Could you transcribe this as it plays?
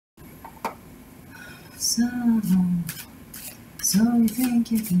So you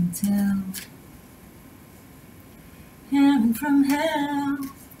think you can tell heaven from hell,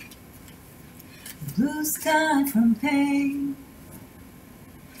 blue sky from pain?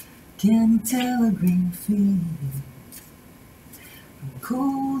 Can you tell a green field from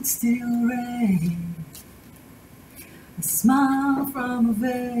cold steel rain? A smile from a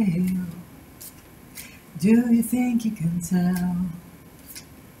veil. Do you think you can tell?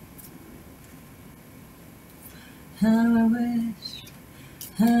 How I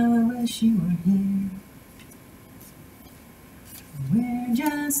wish you were here. We're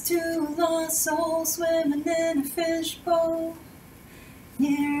just two lost souls swimming in a fishbowl,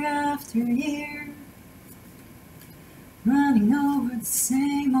 year after year, running over the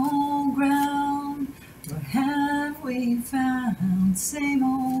same old ground. What have we found? Same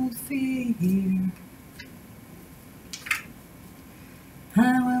old fear.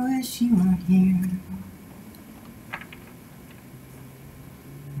 How I wish you were here.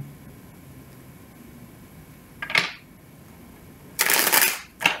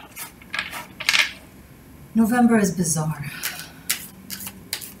 November is bizarre.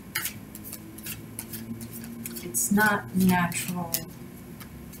 It's not natural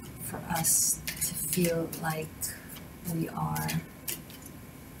for us to feel like we are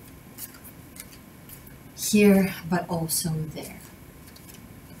here, but also there.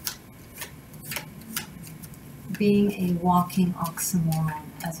 Being a walking oxymoron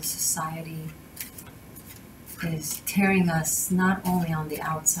as a society is tearing us not only on the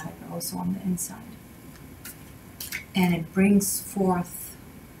outside, but also on the inside. And it brings forth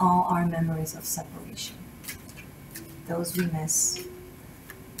all our memories of separation. Those we miss,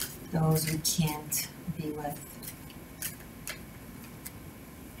 those we can't be with.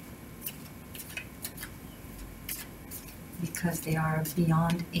 Because they are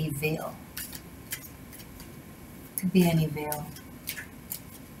beyond a veil. Could be any veil.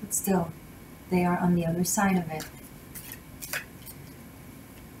 But still, they are on the other side of it.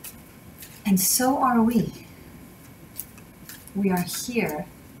 And so are we. We are here,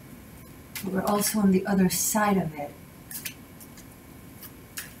 but we're also on the other side of it.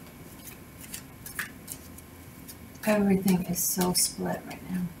 Everything is so split right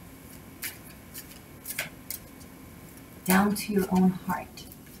now. Down to your own heart.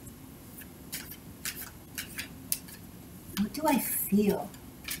 What do I feel?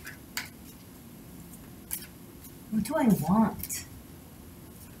 What do I want?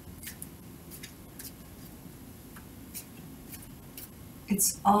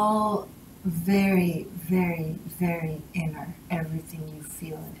 It's all very, very, very inner. Everything you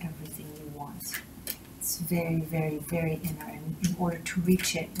feel and everything you want. It's very, very, very inner. And in order to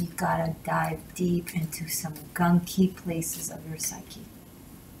reach it, you gotta dive deep into some gunky places of your psyche.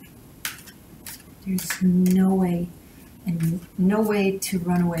 There's no way, and no way to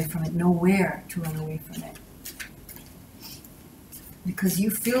run away from it. Nowhere to run away from it. Because you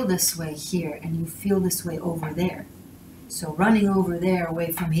feel this way here, and you feel this way over there. So running over there,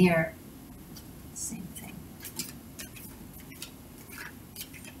 away from here, same thing.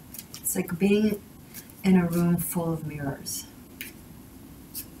 It's like being in a room full of mirrors.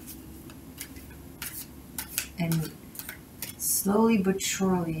 And slowly but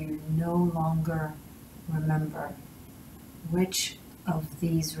surely, you no longer remember which of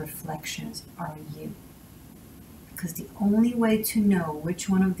these reflections are you. Because the only way to know which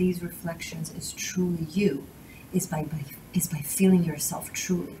one of these reflections is truly you is by feeling yourself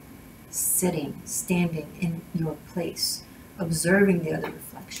truly, sitting, standing in your place, observing the other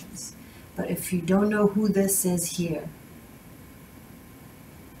reflections. But if you don't know who this is here,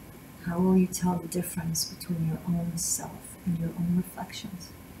 how will you tell the difference between your own self and your own reflections?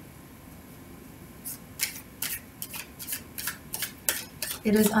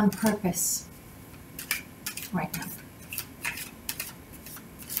 It is on purpose right now.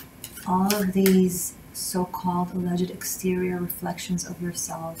 All of these so-called alleged exterior reflections of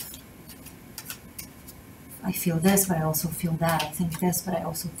yourself. I feel this, but I also feel that. I think this, but I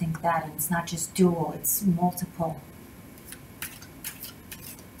also think that. And it's not just dual, it's multiple.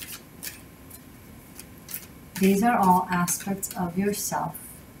 These are all aspects of yourself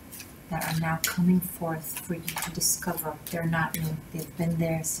that are now coming forth for you to discover. They're not new. They've been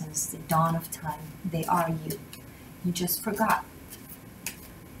there since the dawn of time. They are you. You just forgot.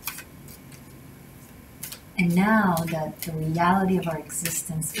 And now that the reality of our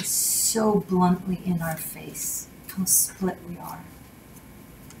existence is so bluntly in our face, how split we are,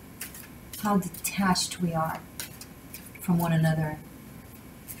 how detached we are from one another,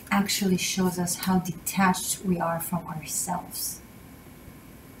 actually shows us how detached we are from ourselves.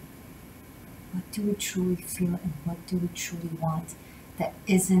 What do we truly feel and what do we truly want that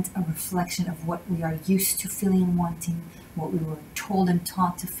isn't a reflection of what we are used to feeling and wanting, what we were told and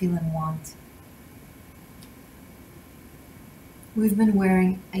taught to feel and want? We've been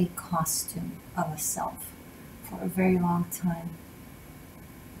wearing a costume of a self for a very long time.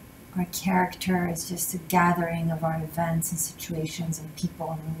 Our character is just a gathering of our events and situations and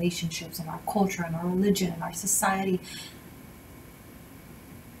people and relationships and our culture and our religion and our society.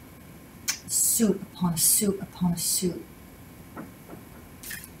 Suit upon a suit upon a suit.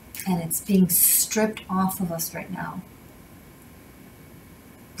 And it's being stripped off of us right now.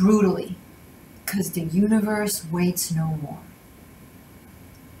 Brutally. Because the universe waits no more.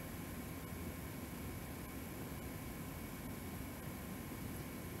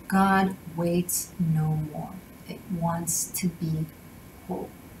 God waits no more. It wants to be whole.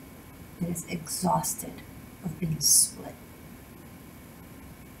 It is exhausted of being split.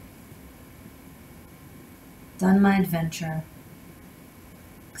 Done my adventure.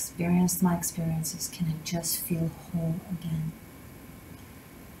 Experienced my experiences. Can I just feel whole again?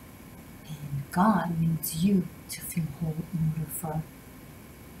 And God needs you to feel whole in order for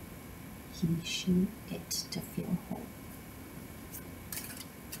he, she, it to feel whole.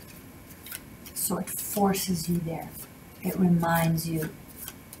 So it forces you there. It reminds you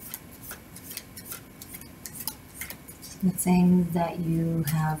the things that you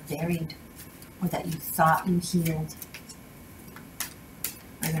have buried or that you thought you healed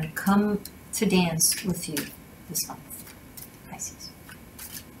are going to come to dance with you this month, Pisces.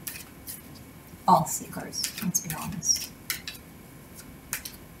 All seekers, let's be honest.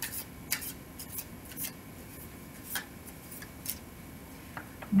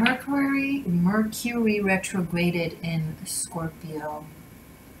 Mercury retrograded in Scorpio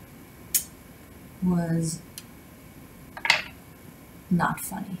was not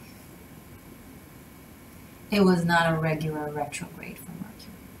funny. It was not a regular retrograde for Mercury.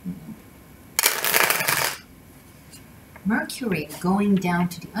 Mercury going down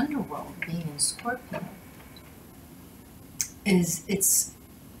to the underworld, being in Scorpio, is its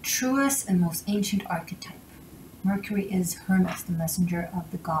truest and most ancient archetype. Mercury is Hermes, the messenger of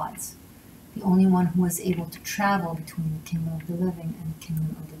the gods, the only one who was able to travel between the kingdom of the living and the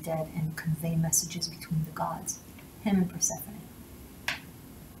kingdom of the dead and convey messages between the gods, him and Persephone.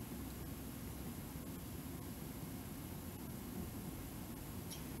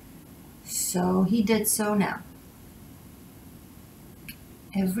 So he did so now.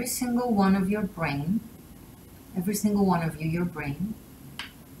 Every single one of your brain, every single one of you, your brain,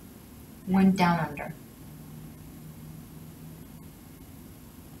 went down under.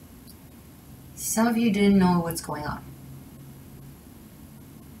 Some of you didn't know what's going on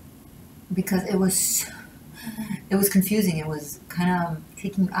because it was confusing. It was kind of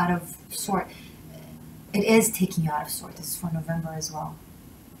taking you out of sort. It is taking you out of sort. This is for November as well.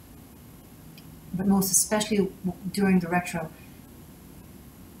 But most especially during the retro,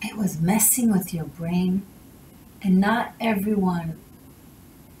 it was messing with your brain, and not everyone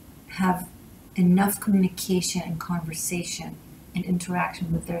have enough communication and conversation and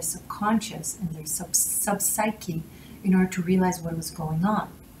interaction with their subconscious and their sub-psyche in order to realize what was going on.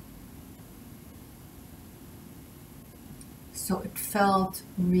 So it felt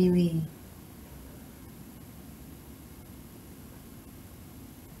really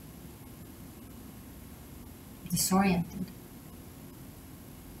disoriented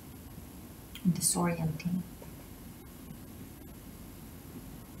and disorienting.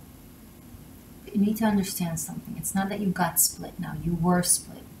 But you need to understand something. It's not that you got split now. You were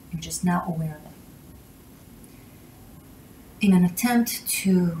split. You're just now aware of it. In an attempt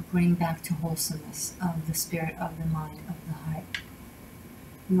to bring back to wholesomeness of the spirit, of the mind, of the heart,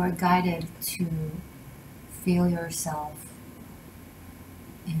 you are guided to feel yourself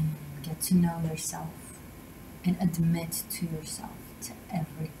and get to know yourself and admit to yourself to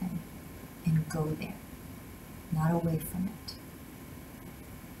everything and go there, not away from it.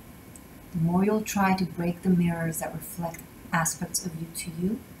 The more you'll try to break the mirrors that reflect aspects of you to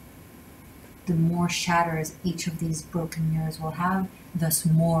you, the more shatters each of these broken mirrors will have, thus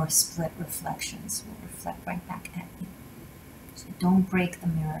more split reflections will reflect right back at you. So don't break the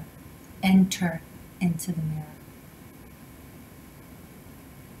mirror. Enter into the mirror.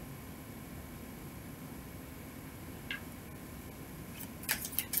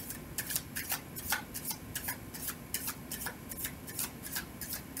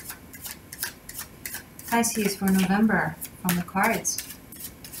 Pisces for November from the cards.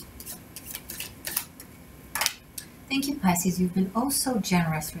 Thank you, Pisces. You've been oh so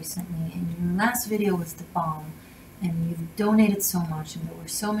generous recently, and your last video was the bomb. and you've donated so much, and there were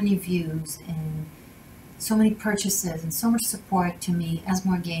so many views and so many purchases and so much support to me as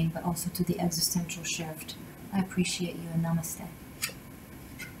Morgane, but also to the Existential Shift. I appreciate you, and namaste.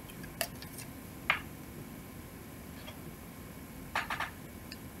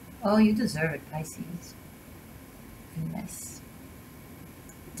 Oh, you deserve it, Pisces. Venus.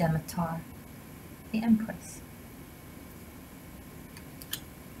 Demeter. The Empress.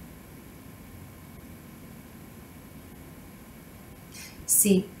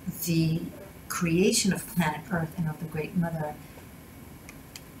 See, the creation of planet Earth and of the Great Mother,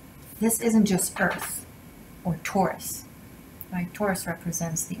 this isn't just Earth or Taurus, right? Taurus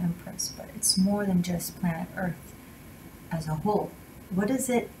represents the Empress, but it's more than just planet Earth as a whole. What is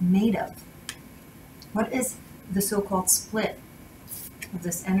it made of? What is the so-called split of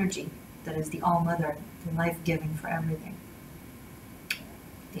this energy that is the All-Mother, the life-giving for everything?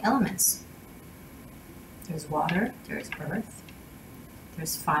 The elements. There's water, there's earth,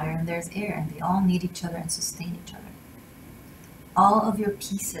 there's fire, and there's air, and they all need each other and sustain each other. All of your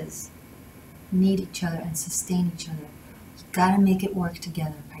pieces need each other and sustain each other. You gotta make it work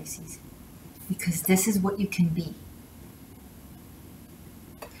together, Pisces, because this is what you can be.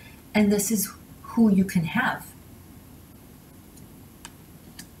 And this is who you can have.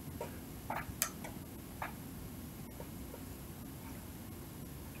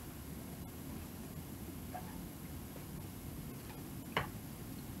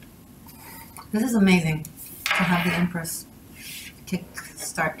 This is amazing to have the Empress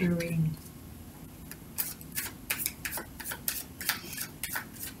kick-start your reading.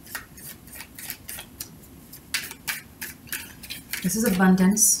 This is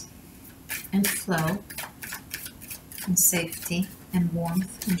abundance and flow and safety and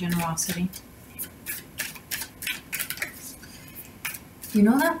warmth and generosity. You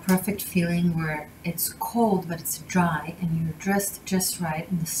know that perfect feeling where it's cold but it's dry and you're dressed just right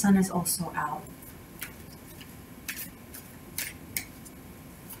and the sun is also out.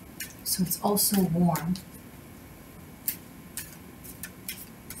 So it's also warm.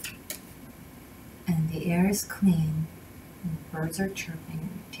 And the air is clean and the birds are chirping and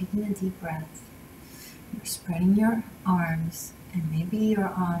you're taking a deep breath. You're spreading your arms and maybe you're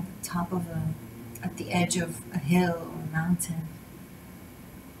on the top of at the edge of a hill or a mountain,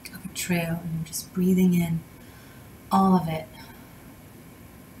 of a trail, and you're just breathing in all of it.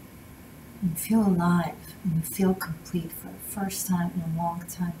 And you feel alive and you feel complete for the first time in a long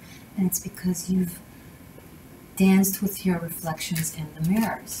time. And it's because you've danced with your reflections in the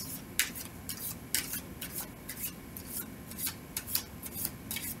mirrors.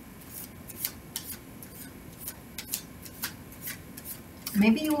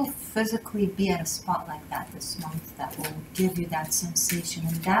 Maybe you will physically be at a spot like that this month that will give you that sensation,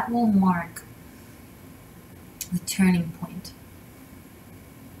 and that will mark the turning point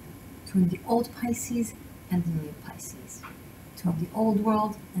between the old Pisces and the new Pisces, between the old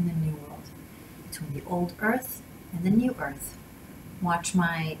world and the new world, between the old Earth and the new Earth. Watch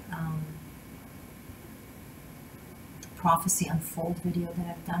my prophecy unfold video that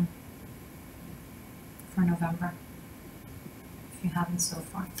I've done for November, if you haven't so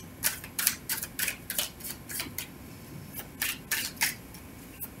far.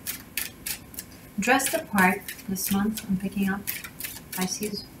 Dress the part this month. I'm picking up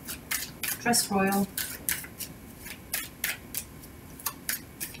Pisces. Dress royal.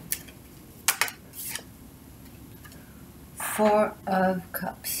 Four of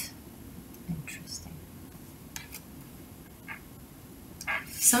Cups. Interesting.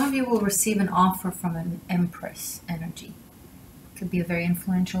 Some of you will receive an offer from an Empress energy. Could be a very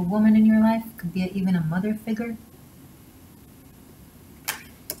influential woman in your life. Could be even a mother figure.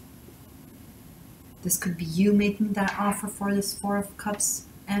 This could be you making that offer for this Four of Cups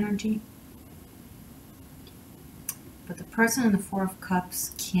energy. But the person in the Four of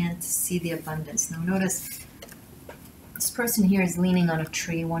Cups can't see the abundance. Now notice, this person here is leaning on a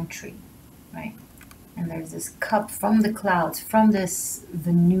tree, one tree, right? And there's this cup from the clouds, from this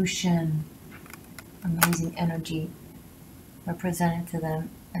Venusian amazing energy represented to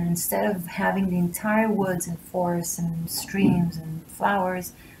them. And instead of having the entire woods and forests and streams and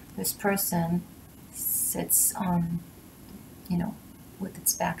flowers, this person sits on, with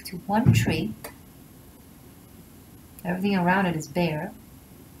its back to one tree. Everything around it is bare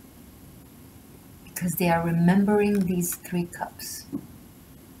because they are remembering these three cups.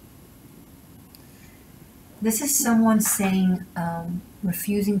 This is someone saying,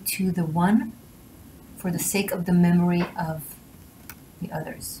 refusing to the one for the sake of the memory of the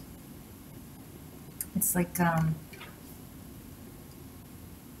others. It's like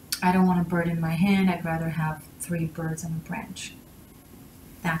I don't want a bird in my hand, I'd rather have 3 birds on a branch.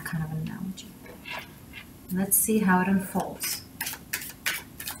 That kind of an analogy. Let's see how it unfolds.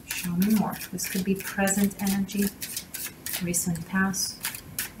 Show me more. This could be present energy, recent past,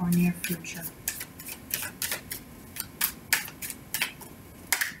 or near future.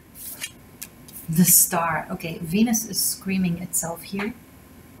 The Star. Okay, Venus is screaming itself here.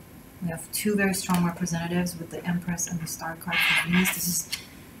 We have 2 very strong representatives with the Empress and the Star card for Venus. This is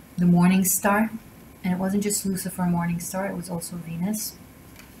the morning star. And it wasn't just Lucifer morning star, it was also Venus.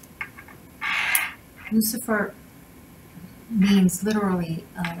 Lucifer means literally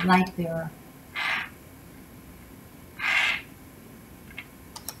light bearer.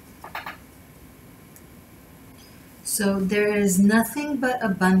 So there is nothing but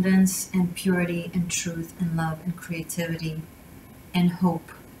abundance and purity and truth and love and creativity and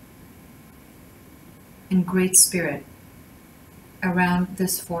hope and great spirit around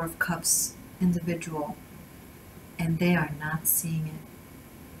this 4 of Cups individual, and they are not seeing it.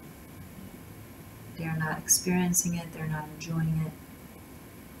 They are not experiencing it, they're not enjoying it,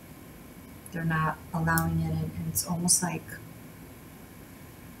 they're not allowing it in, and it's almost like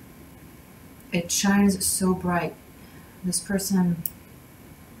it shines so bright. This person,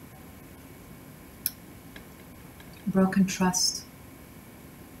 broken trust,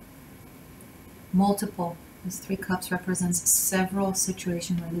 multiple. This 3 cups represents several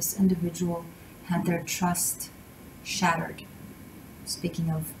situations where this individual had their trust shattered. Speaking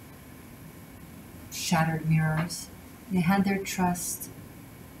of shattered mirrors, they had their trust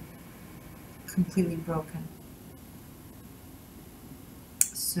completely broken.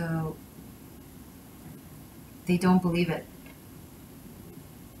 So they don't believe it.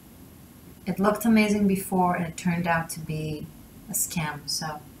 It looked amazing before and it turned out to be a scam.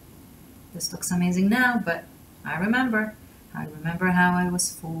 So this looks amazing now, but I remember how I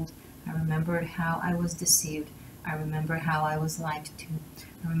was fooled. I remembered how I was deceived. I remember how I was lied to.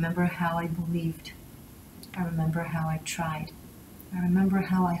 I remember how I believed. I remember how I tried. I remember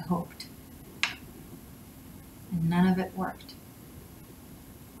how I hoped. And none of it worked.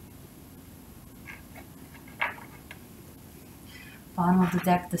 Bottom of the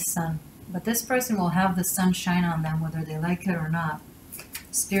deck, the Sun. But this person will have the sun shine on them whether they like it or not.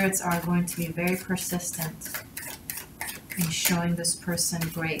 Spirits are going to be very persistent in showing this person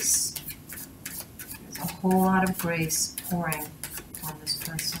grace. There's a whole lot of grace pouring on this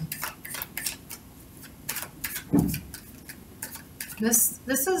person. This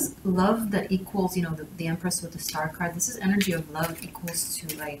is love that equals, you know, the Empress with the Star card. This is energy of love equals to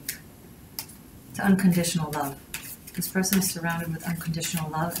to unconditional love. This person is surrounded with unconditional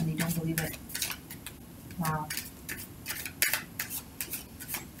love and they don't believe it. Wow.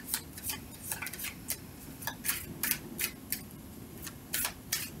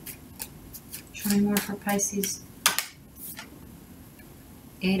 Show me more for Pisces.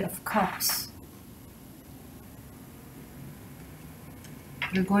 8 of Cups.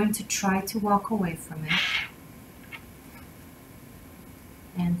 You're going to try to walk away from it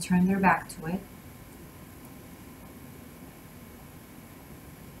and turn their back to it.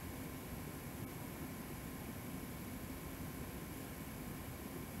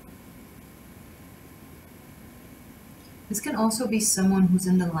 This can also be someone who's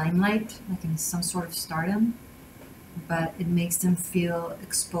in the limelight, like in some sort of stardom, but it makes them feel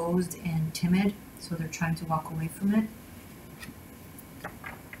exposed and timid, so they're trying to walk away from it.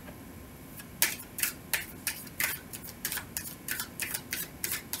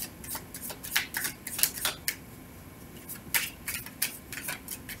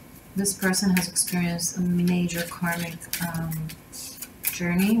 This person has experienced a major karmic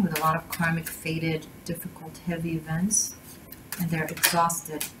journey with a lot of karmic, fated, difficult, heavy events, and they're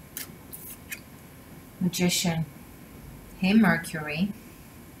exhausted. Magician. Hey, Mercury.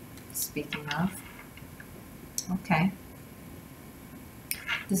 Speaking of. Okay.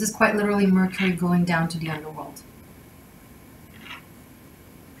 This is quite literally Mercury going down to the underworld.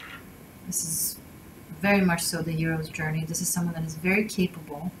 This is very much so the hero's journey. This is someone that is very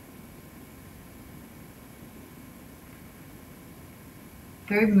capable.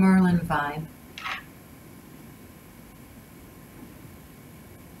 Very Merlin vibe.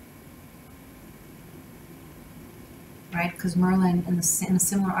 Right? Because Merlin in a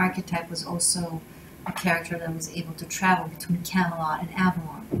similar archetype was also a character that was able to travel between Camelot and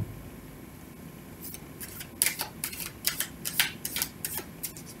Avalon.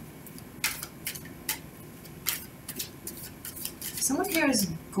 Someone here is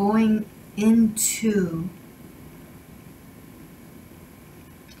going into,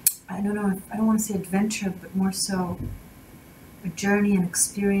 I don't know, I don't want to say adventure, but more so a journey, an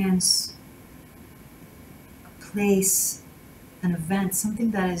experience, a place, an event,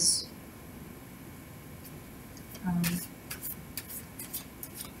 something that is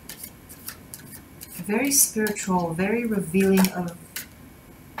very spiritual, very revealing of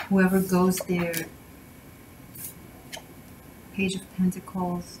whoever goes there. Page of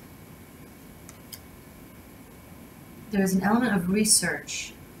Pentacles. There's an element of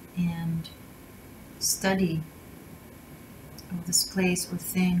research and study of this place or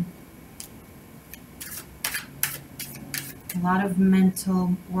thing. A lot of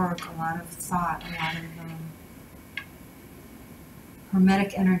mental work, a lot of thought, a lot of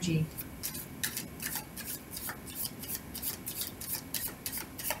hermetic energy.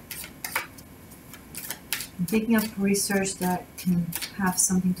 I'm picking up research that can have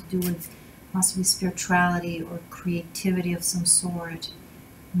something to do with possibly spirituality or creativity of some sort.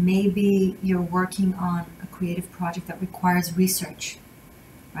 Maybe you're working on a creative project that requires research,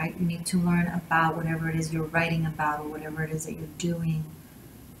 right? You need to learn about whatever it is you're writing about or whatever it is that you're doing.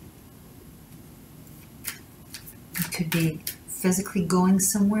 It could be physically going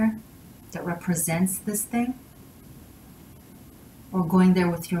somewhere that represents this thing, or going there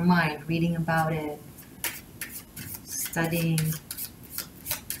with your mind, reading about it, studying.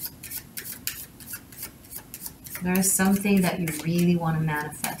 There is something that you really want to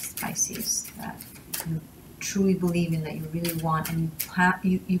manifest, Pisces, that you truly believe in, that you really want, and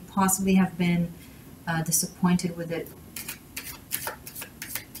you possibly have been disappointed with it.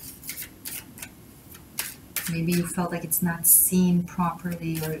 Maybe you felt like it's not seen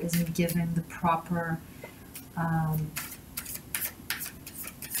properly or it isn't given the proper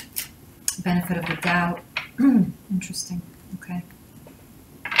benefit of the doubt. Interesting. Okay.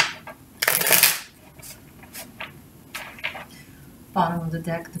 Bottom of the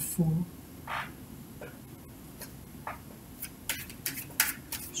deck, the Fool.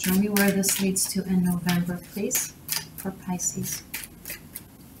 Show me where this leads to in November, please, for Pisces.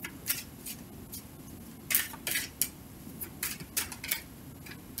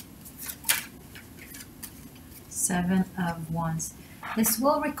 Seven of Wands. This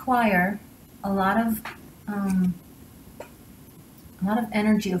will require a lot of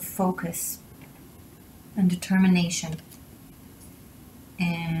energy of focus and determination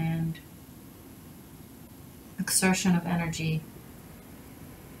and exertion of energy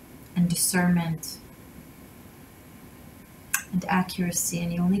and discernment and accuracy,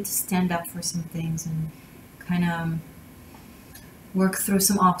 and you'll need to stand up for some things and kind of work through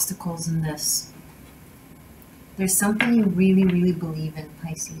some obstacles in this. There's something you really, really believe in,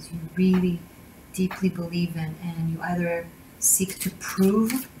 Pisces. You really deeply believe in, and you either seek to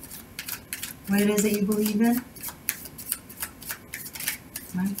prove what it is that you believe in,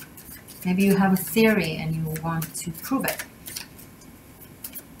 right? Maybe you have a theory and you want to prove it,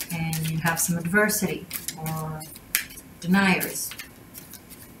 and you have some adversity or deniers.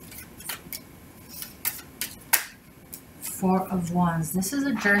 Four of Wands. This is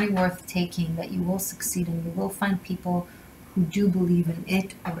a journey worth taking that you will succeed in. You will find people who do believe in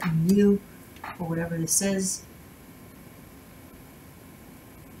it or in you or whatever this is.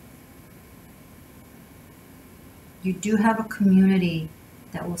 You do have a community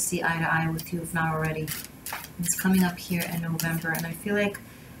that will see eye to eye with you, if not already. It's coming up here in November, and I feel like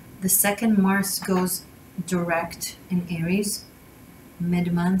the second Mars goes direct in Aries,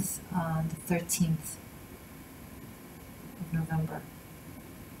 mid-month, the 13th of November.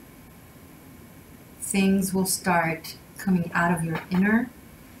 Things will start coming out of your inner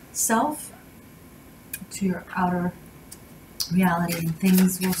self to your outer reality, and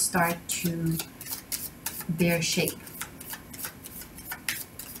things will start to bear shape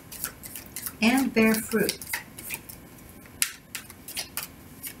and bear fruit.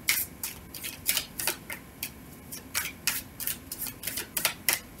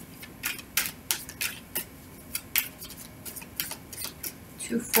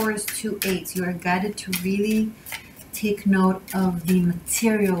 Two fours, two eights. You are guided to really take note of the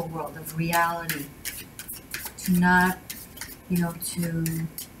material world, of reality. To not,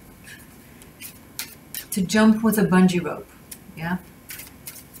 to jump with a bungee rope, yeah?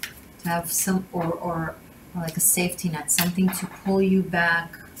 To have some, or like a safety net, something to pull you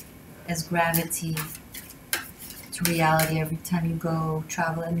back as gravity to reality every time you go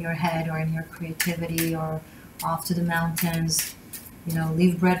travel in your head or in your creativity or off to the mountains.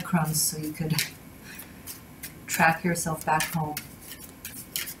 Leave breadcrumbs so you could track yourself back home.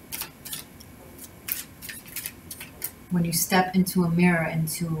 When you step into a mirror,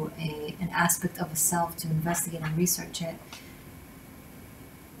 into an aspect of a self to investigate and research it,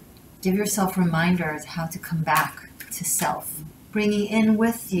 Give yourself reminders how to come back to self, bringing in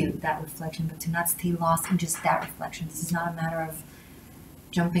with you that reflection, but to not stay lost in just that reflection. This is not a matter of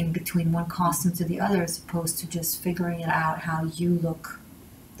jumping between one costume to the other, as opposed to just figuring it out how you look.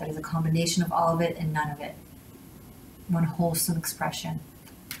 That is a combination of all of it and none of it. One wholesome expression.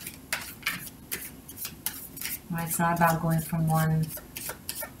 Right? It's not about going from one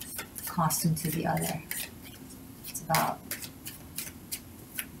costume to the other. It's about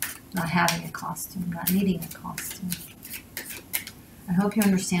not having a costume, not needing a costume. I hope you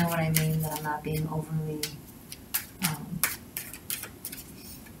understand what I mean, that I'm not being overly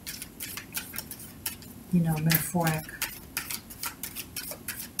metaphoric.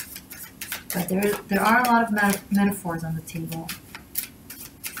 But there are a lot of metaphors on the table.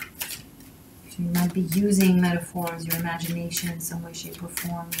 So you might be using metaphors, your imagination in some way, shape, or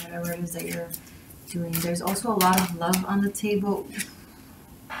form, whatever it is that you're doing. There's also a lot of love on the table.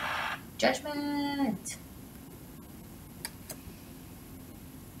 Judgment!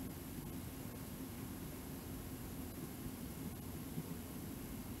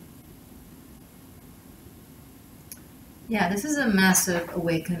 Yeah, this is a massive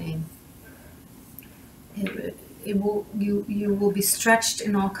awakening. You will be stretched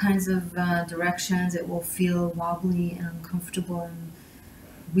in all kinds of directions. It will feel wobbly and uncomfortable and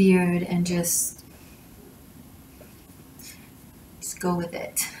weird, and just go with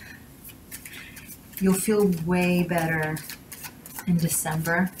it. You'll feel way better in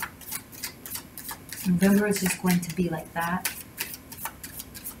December. November is just going to be like that.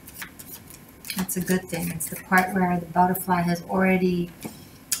 That's a good thing. It's the part where the butterfly has already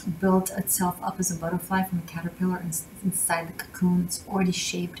built itself up as a butterfly from a caterpillar inside the cocoon. It's already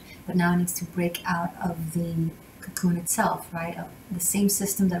shaped, but now it needs to break out of the cocoon itself, right? The same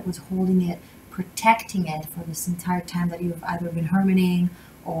system that was holding it, protecting it for this entire time that you've either been hermiting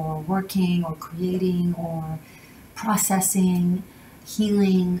or working or creating or processing,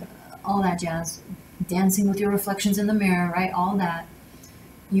 healing, all that jazz, dancing with your reflections in the mirror, right? All that.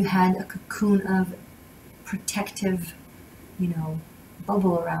 You had a cocoon of protective,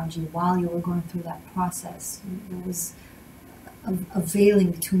 bubble around you while you were going through that process. There was a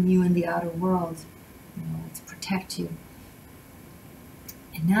veiling between you and the outer world, to protect you.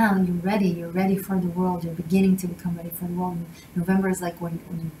 And now you're ready for the world. You're beginning to become ready for the world. And November is like when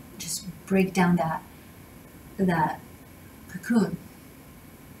you just break down that cocoon.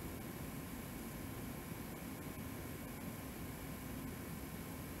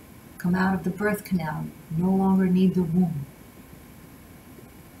 Come out of the birth canal. No longer need the womb.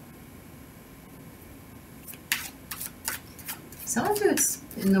 Some of you,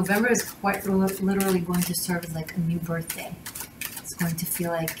 November is quite literally going to serve as like a new birthday. It's going to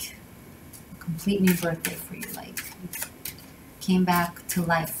feel like a complete new birthday for you. Like you came back to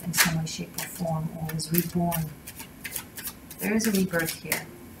life in some way, shape, or form, or was reborn. There is a rebirth here.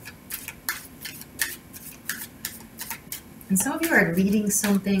 And some of you are leading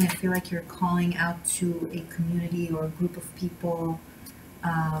something. I feel like you're calling out to a community or a group of people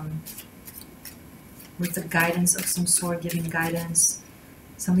with the guidance of some sort, giving guidance.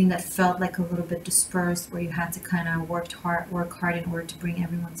 Something that felt like a little bit dispersed, where you had to kind of work hard in order to bring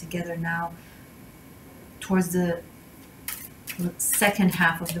everyone together. Now, towards the second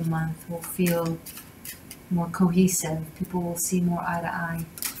half of the month, will feel more cohesive. People will see more eye to eye.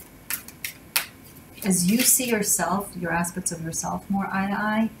 As you see yourself, your aspects of yourself more eye to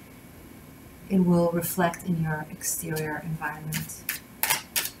eye, it will reflect in your exterior environment.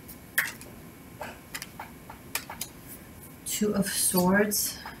 Two of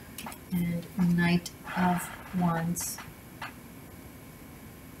Swords and Knight of Wands.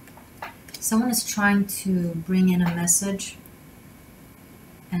 Someone is trying to bring in a message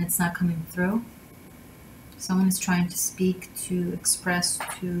and it's not coming through. Someone is trying to speak, to express,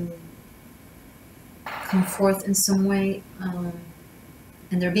 to come forth in some way,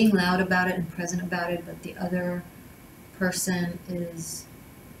 and they're being loud about it and present about it, but the other person is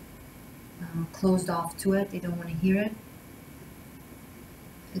closed off to it. They don't want to hear it.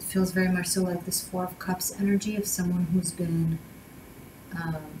 It feels very much so like this Four of Cups energy of someone who's been,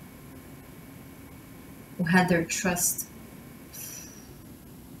 who had their trust.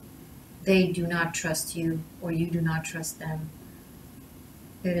 They do not trust you, or you do not trust them.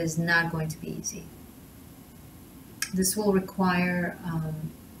 It is not going to be easy. This will require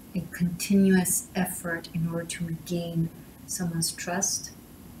a continuous effort in order to regain someone's trust.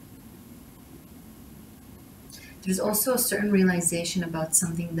 There's also a certain realization about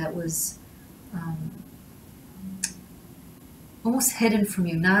something that was almost hidden from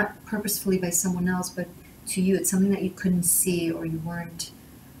you, not purposefully by someone else, but to you. It's something that you couldn't see, or you weren't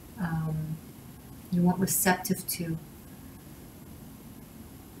you weren't receptive to,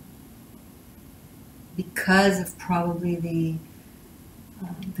 because of probably the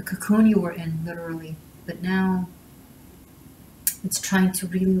cocoon you were in, literally. But now it's trying to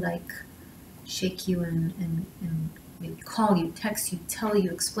really like shake you and maybe call you, text you, tell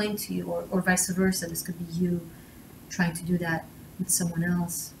you, explain to you, or vice versa. This could be you trying to do that with someone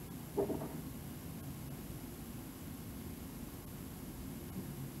else.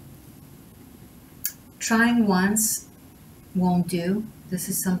 Trying once won't do. This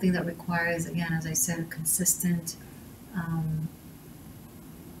is something that requires, again, as I said, a consistent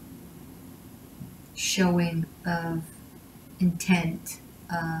showing of intent,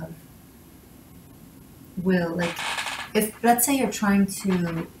 of will. Like, if, let's say you're trying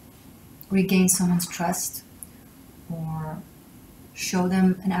to regain someone's trust or show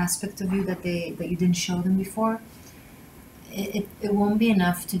them an aspect of you that you didn't show them before, it won't be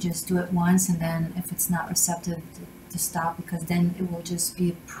enough to just do it once and then if it's not receptive to stop, because then it will just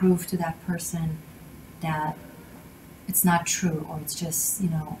be proof to that person that it's not true, or it's just, you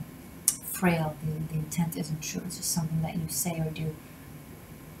know, frail. The intent isn't true. It's just something that you say or do.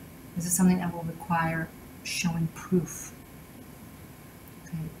 This is something that will require showing proof.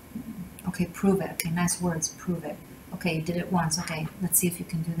 Okay, prove it. Okay, nice words, prove it. Okay, you did it once. Okay, let's see if you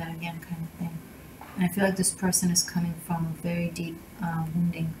can do that again, kind of thing. And I feel like this person is coming from a very deep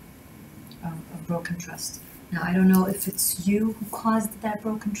wounding of broken trust. Now, I don't know if it's you who caused that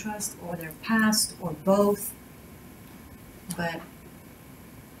broken trust, or their past, or both, but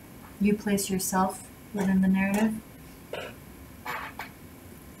you place yourself within the narrative.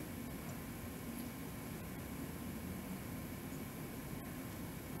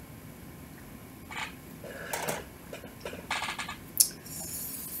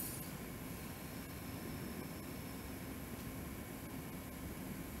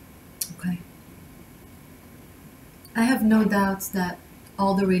 Okay. I have no doubts that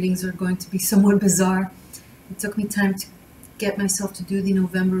all the readings are going to be somewhat bizarre. It took me time to get myself to do the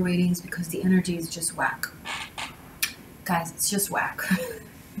November readings because the energy is just whack. Guys, it's just whack.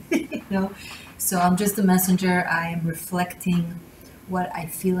 You know? So I'm just a messenger. I am reflecting what I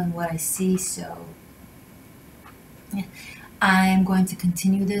feel and what I see. So yeah. I'm going to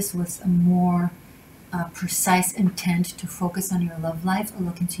continue this with a more precise intent to focus on your love life or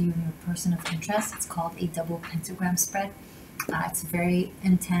look into you and your person of interest. It's called a double pentagram spread. It's very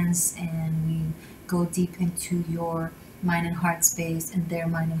intense, and we go deep into your mind and heart space and their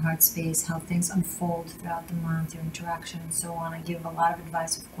mind and heart space, how things unfold throughout the month, your interaction, and so on. I give a lot of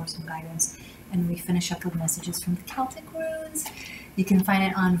advice, of course, and guidance, and we finish up with messages from the Celtic runes. You can find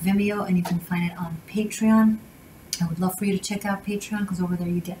it on Vimeo, and you can find it on Patreon. I would love for you to check out Patreon, because over there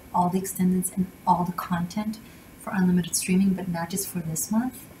you get all the extendeds and all the content for unlimited streaming, but not just for this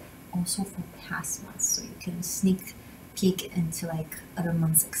month, also for past months. So you can sneak peek into like other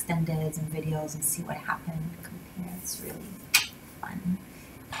months' extendeds and videos and see what happened, compare. It's really fun.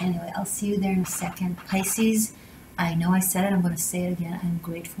 Anyway, I'll see you there in a second. Pisces, I know I said it, I'm going to say it again. I'm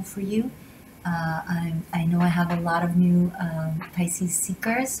grateful for you. I know I have a lot of new Pisces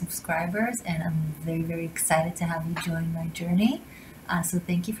seekers, subscribers, and I'm very, very excited to have you join my journey. So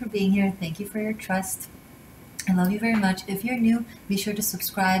thank you for being here. Thank you for your trust. I love you very much. If you're new, be sure to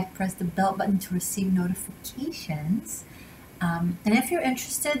subscribe, press the bell button to receive notifications. And if you're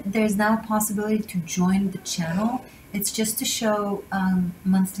interested, there's now a possibility to join the channel. It's just to show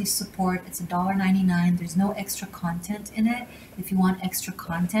monthly support. It's $1.99. There's no extra content in it. If you want extra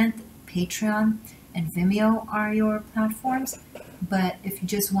content, Patreon and Vimeo are your platforms. But if you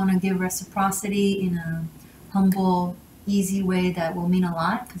just want to give reciprocity in a humble, easy way that will mean a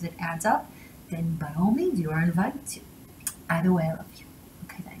lot because it adds up, then by all means, you are invited to. Either way, I love you.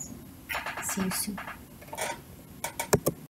 Okay, guys. See you soon.